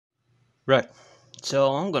Right.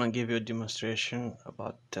 So I'm gonna give you a demonstration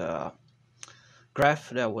about graph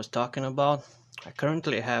that I was talking about. I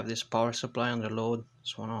currently have this power supply under load.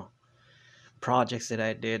 It's one of projects that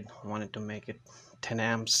I did. I wanted to make it 10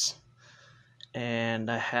 amps,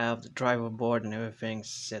 and I have the driver board and everything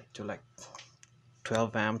set to like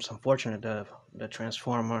 12 amps. Unfortunately, the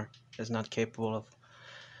transformer is not capable of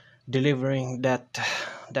delivering that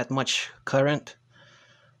much current,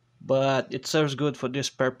 but it serves good for this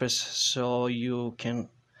purpose, so you can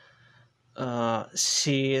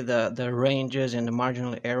see the ranges and the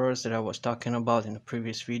marginal errors that I was talking about in the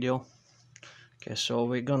previous video. Okay, so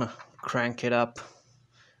we're gonna crank it up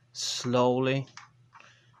slowly,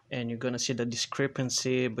 and you're gonna see the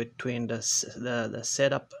discrepancy between the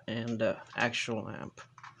setup and the actual amp.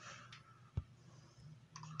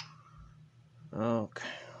 Okay,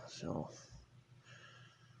 so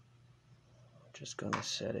just gonna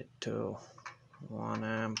set it to 1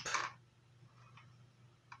 amp.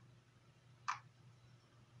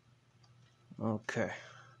 Okay,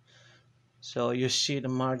 so you see the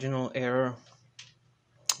marginal error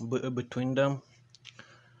between them,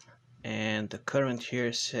 and the current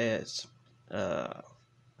here says uh,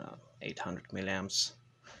 800 milliamps.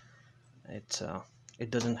 It's it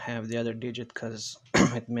doesn't have the other digit because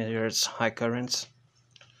it measures high currents,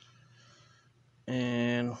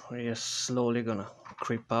 and we're slowly gonna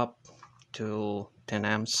creep up to 10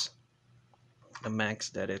 amps, the max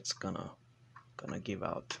that it's gonna give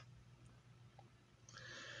out.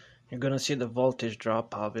 You're gonna see the voltage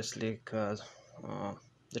drop, obviously, because uh,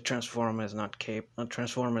 the transformer is not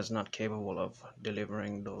capable of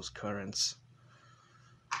delivering those currents.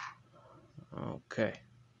 Okay,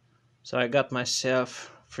 so I got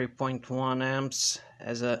myself 3.1 amps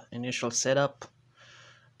as an initial setup,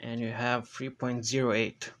 and you have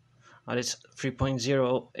 3.08. This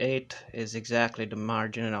 3.08 is exactly the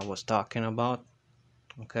margin I was talking about.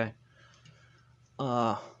 Okay,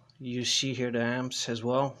 uh, you see here the amps as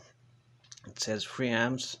well. It says 3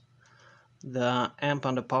 amps. The amp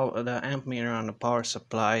meter on the power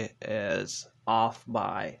supply is off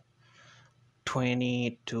by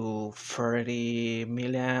 20 to 30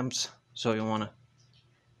 milliamps, so you want to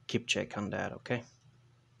keep check on that. Okay,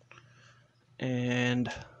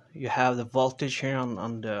 and you have the voltage here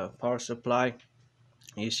on the power supply.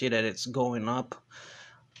 You see that it's going up,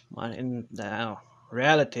 but in the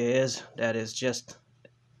reality is that it's just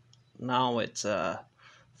now it's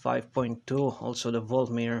 5.2. Also the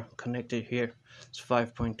voltmeter connected here, it's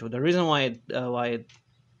 5.2. The reason why it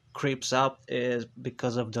creeps up is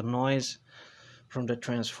because of the noise from the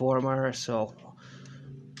transformer. So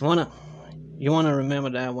you wanna you wanna remember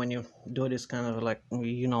that when you do this kind of like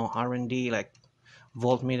R&D, like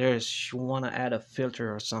voltmeters, you wanna add a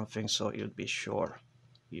filter or something so you'd be sure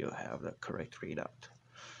you have the correct readout.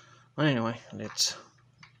 Anyway, let's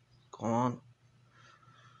go on.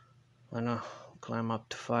 I'm gonna climb up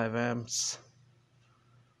to 5 amps.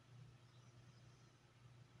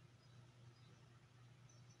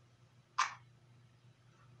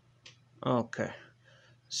 Okay,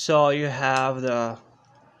 so you have the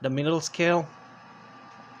middle scale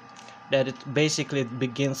that it basically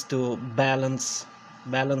begins to balance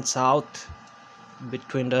out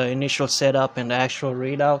between the initial setup and the actual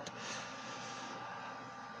readout.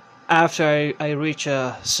 After I reach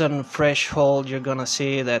a certain threshold, you're gonna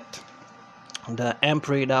see that the amp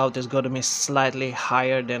readout is going to be slightly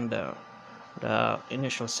higher than the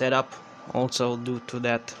initial setup, also due to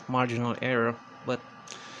that marginal error, but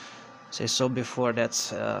say so before,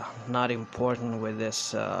 that's not important with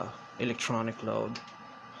this electronic load.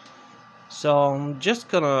 So I'm just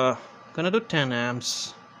gonna do 10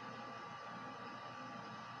 amps.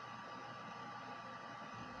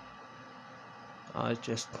 I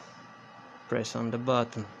just press on the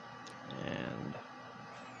button and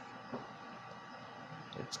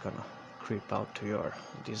it's gonna creep out to your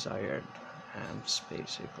desired amps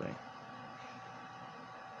basically.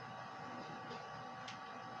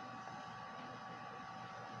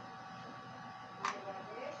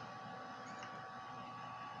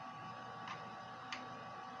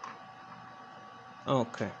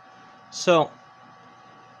 Okay, so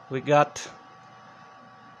we got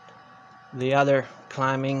the other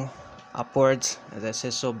climbing upwards, as I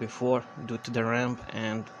said so before, due to the ramp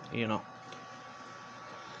and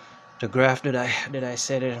the graph that I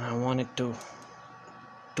set it, and I wanted to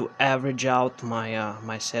average out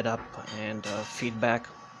my setup and feedback,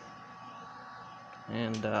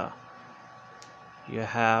 and you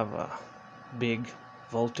have a big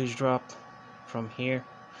voltage drop from here.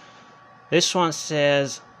 This one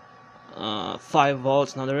says 5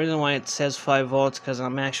 volts. Now the reason why it says 5 volts because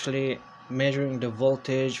I'm actually measuring the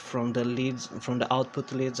voltage from the leads, from the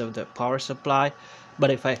output leads of the power supply. But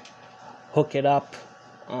if I hook it up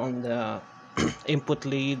on the input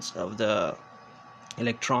leads of the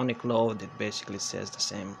electronic load, it basically says the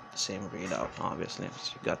same readout. Obviously,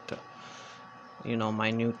 so you got the,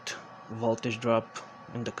 minute voltage drop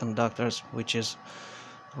in the conductors, which is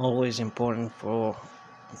always important for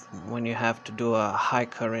when you have to do a high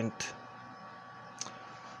current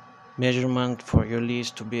measurement for your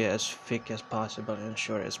leads to be as thick as possible and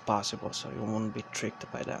sure as possible, so you won't be tricked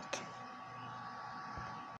by that.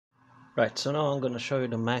 Right, so now I'm going to show you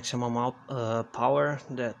the maximum power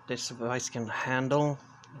that this device can handle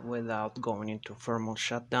without going into thermal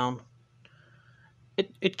shutdown.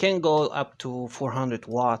 It can go up to 400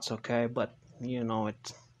 watts, okay, but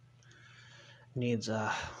it needs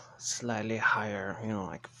a slightly higher,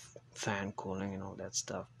 like fan cooling and all that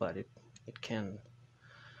stuff, but it can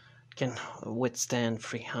withstand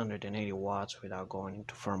 380 watts without going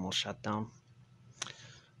into thermal shutdown.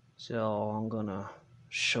 So I'm gonna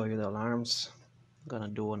show you the alarms. I'm gonna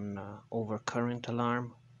do an overcurrent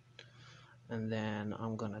alarm, and then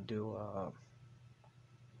I'm gonna do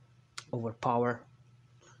overpower,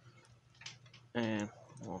 and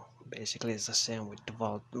well, basically it's the same with the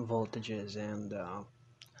voltages and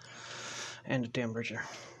the temperature,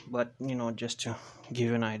 but just to give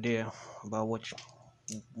you an idea about what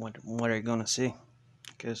are you gonna see.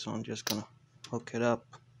 Okay, so I'm just gonna hook it up.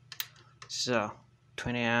 So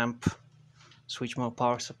 20 amp switch mode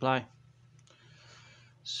power supply.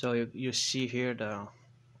 So you see here the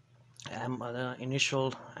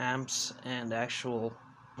initial amps and the actual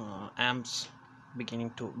amps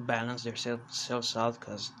beginning to balance themselves out,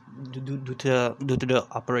 because due to the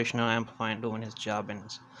operational amplifier doing its job, and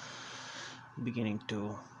it's beginning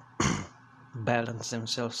to balance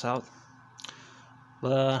themselves out.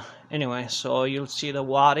 But anyway, so you'll see the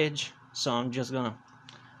wattage. So I'm just gonna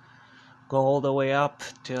go all the way up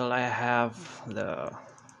till I have the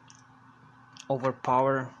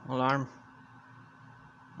overpower alarm.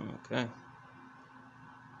 Okay,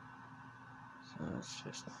 so let's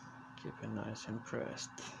just keep it nice and pressed.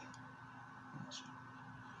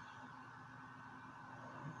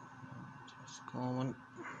 Just going.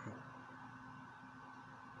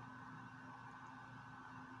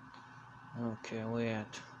 Okay, we're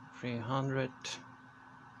at 300.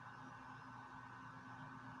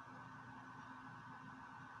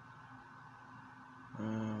 We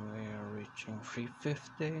are reaching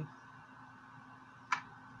 350.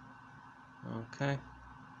 Okay,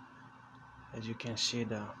 as you can see,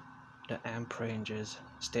 the amp ranges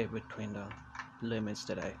stay between the limits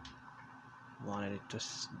that I wanted it to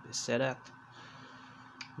be set at.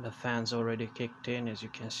 The fans already kicked in. As you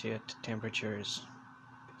can see, the temperature is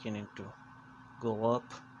beginning to go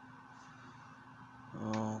up.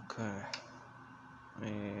 Okay,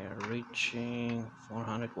 we're reaching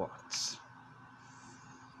 400 watts.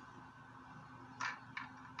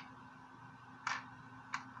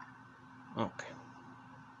 Okay,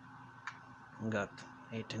 got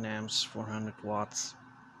 18 amps, 400 watts.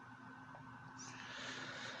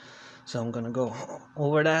 So I'm gonna go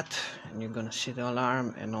over that, and you're gonna see the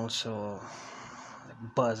alarm, and also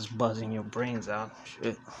buzzing your brains out.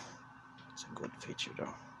 Shit, it's a good feature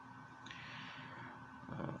though.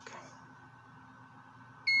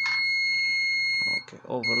 Okay,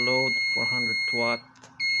 overload 400 watt.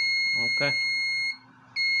 Okay,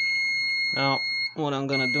 now what I'm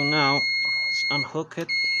gonna do now is unhook it.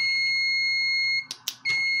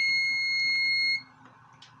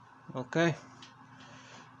 Okay,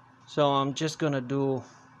 so I'm gonna do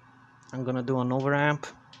an overamp.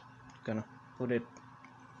 Gonna put it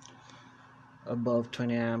above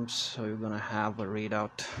 20 amps, so you're gonna have a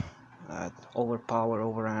readout at overpower,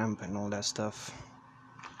 overamp, and all that stuff.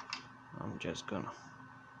 I'm just gonna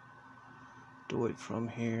do it from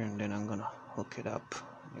here, and then I'm gonna hook it up.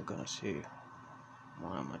 You're gonna see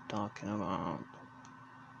what am I talking about.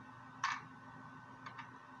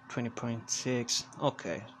 20.6.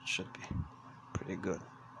 Okay, should be pretty good.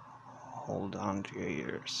 Hold on to your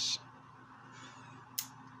ears.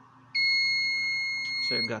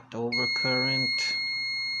 So you got the overcurrent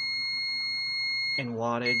and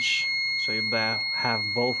wattage, so you have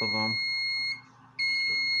both of them.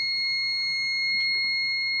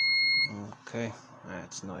 Okay,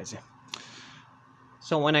 that's noisy.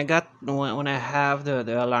 So when I have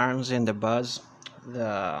the alarms in the buzz,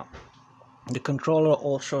 the controller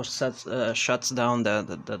also shuts down the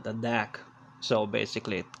DAC. So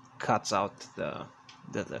basically it cuts out the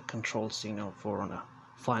control signal for the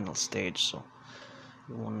final stage, so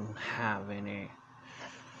you won't have any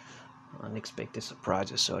unexpected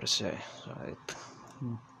surprises, so to say. So it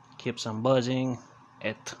keeps on buzzing,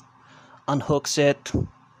 it unhooks it,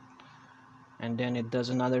 and then it does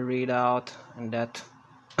another readout, and that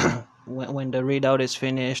when the readout is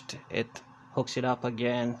finished, it hooks it up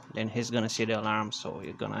again, then he's gonna see the alarm. So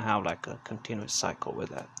you're gonna have like a continuous cycle with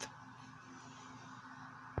that.